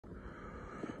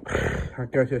I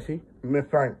go to see. Me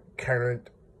fine. Current.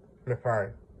 Me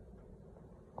fine.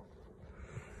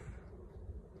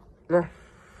 No.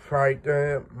 Fight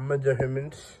the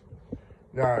humans.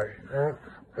 No.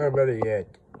 Nobody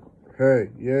yet. Hey,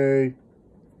 yay.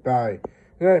 Bye.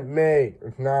 Not me.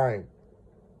 It's 9.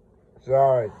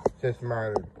 Sorry. Just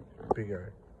mine.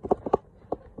 Bigger.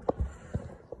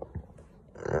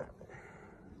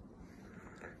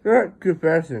 Not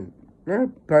confession.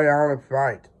 Not play on a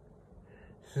fight.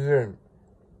 Soon.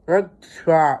 Not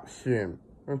trap soon.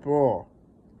 Before.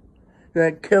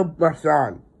 They killed my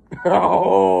son.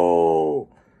 Oh!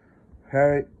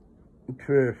 Hey,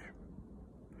 truth.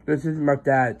 This is my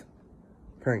dad.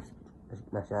 Thanks.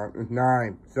 My son is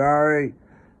 9. Sorry.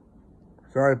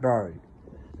 Sorry, Barry.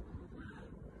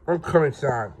 I'm coming,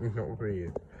 son. It's not for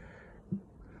you.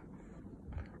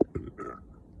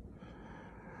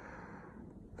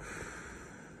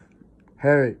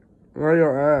 Hey, where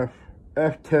your F?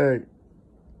 F2.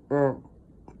 Oh.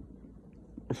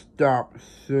 Stop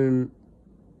soon.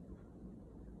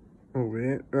 Oh,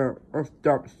 wait. I'll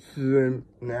stop soon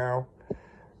now.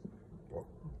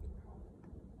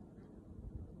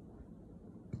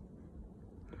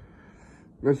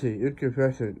 Let's see, your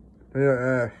confession.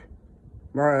 Your F.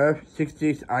 My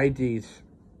F60's IDs.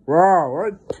 Wow,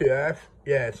 what 2F?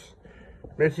 Yes.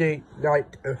 Missy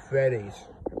Night of Freddy's.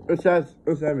 What's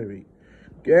that movie?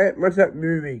 Yeah, what's that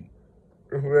movie?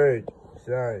 Rude.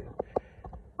 Sorry.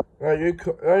 No, you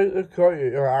call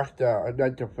you your actor and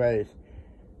not your face.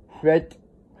 Fred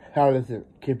Harrison,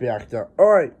 keep the actor.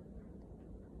 Alright.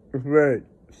 Rude.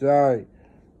 Sorry.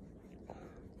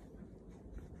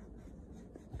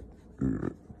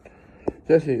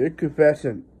 Jesse, your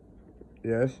confession.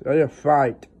 Yes, or your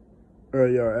fight. Or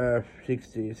your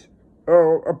F60s.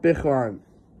 Oh, a big one.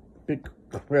 Big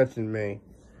question, me.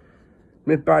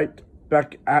 Me bite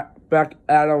back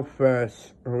Adam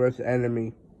first. Where's the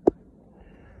enemy?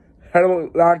 I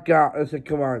don't like that. I said,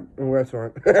 come on. Where's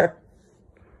one?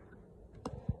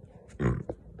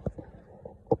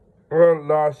 We're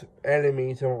lost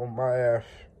enemies on my F.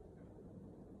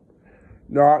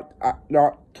 Not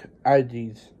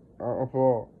IDs.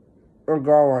 For I'm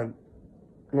going.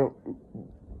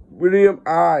 William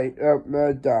I.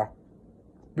 Murder.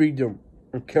 Beat them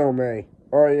and kill me.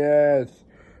 Oh yes.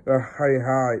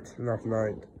 Hi, last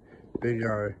night. Big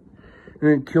guy. I'm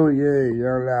gonna kill you, you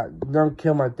know that. Don't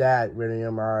kill my dad,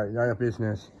 William. Alright, none of your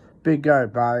business. Big guy,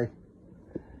 bye.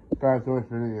 Bye,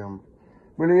 William.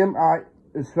 William I.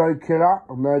 is slow killer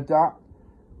or murder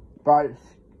by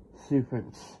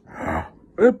sequence.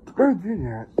 Don't do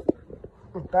that.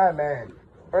 I'm bad man.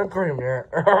 I'm calling that.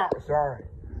 Sorry.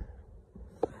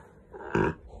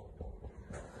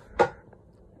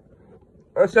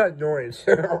 What's that noise?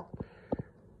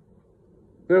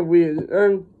 They're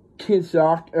weird. Kid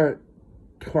sock,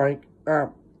 clank,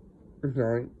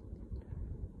 sorry.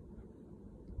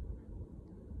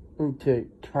 Okay,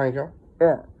 clanker.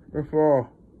 Before.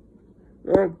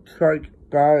 Clank,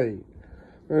 Barry.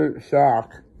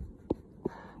 Sock.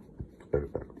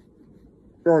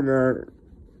 Oh no.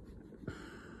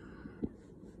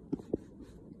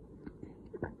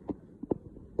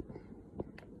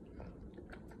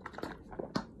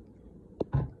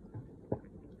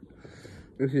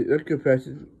 Let's confess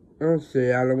it. I don't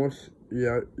see animals.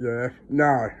 Yeah.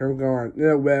 No, I'm going.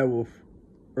 They're a werewolf.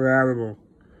 Or animal.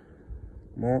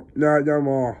 More? No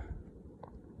more.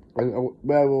 A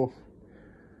werewolf.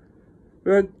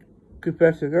 Let's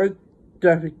confess it. I'm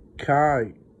David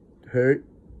Kai. Who?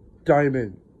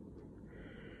 Diamond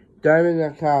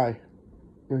and Kai.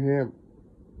 With him.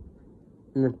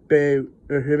 And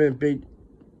him and big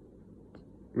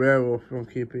werewolf from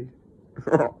Keepy.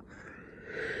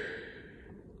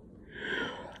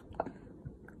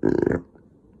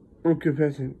 I'm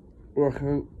confessing.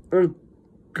 Welcome.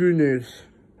 Good news.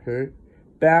 Who?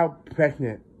 Bow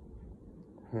pregnant.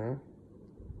 Huh?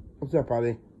 What's up,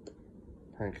 buddy?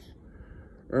 Thanks.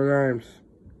 No names.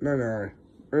 No.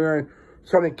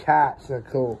 Sonic Cats are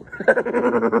cool.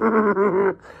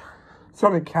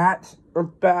 Sonic Cats? A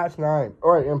bad name.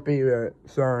 Alright, I'm beat with it.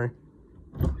 Sorry.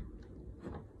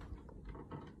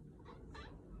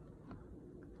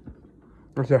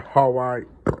 That's a Hawaii.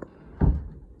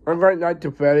 I'm going Night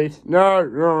to Freddy's.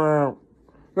 No.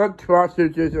 Not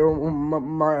prostitutes on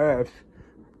my ass.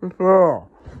 Oh.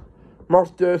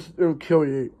 Monsters will kill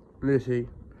you, Lizzie.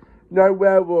 No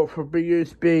werewolf for bigger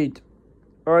speed.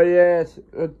 Oh yes,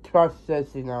 trust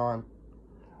says you know.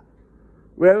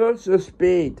 Werewolves are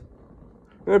speed.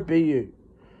 That'll be you.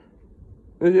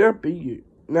 That'll be you.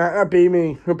 No, that'll be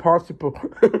me. Impossible.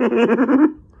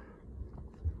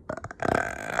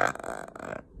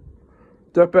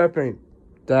 Stop burping.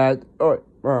 Dad. Oh,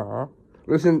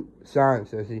 Listen,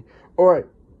 science, says he. Alright,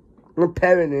 I'm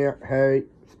petting now, Harry.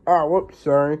 Oh, whoops,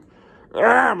 sorry.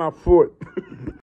 Ah, my foot.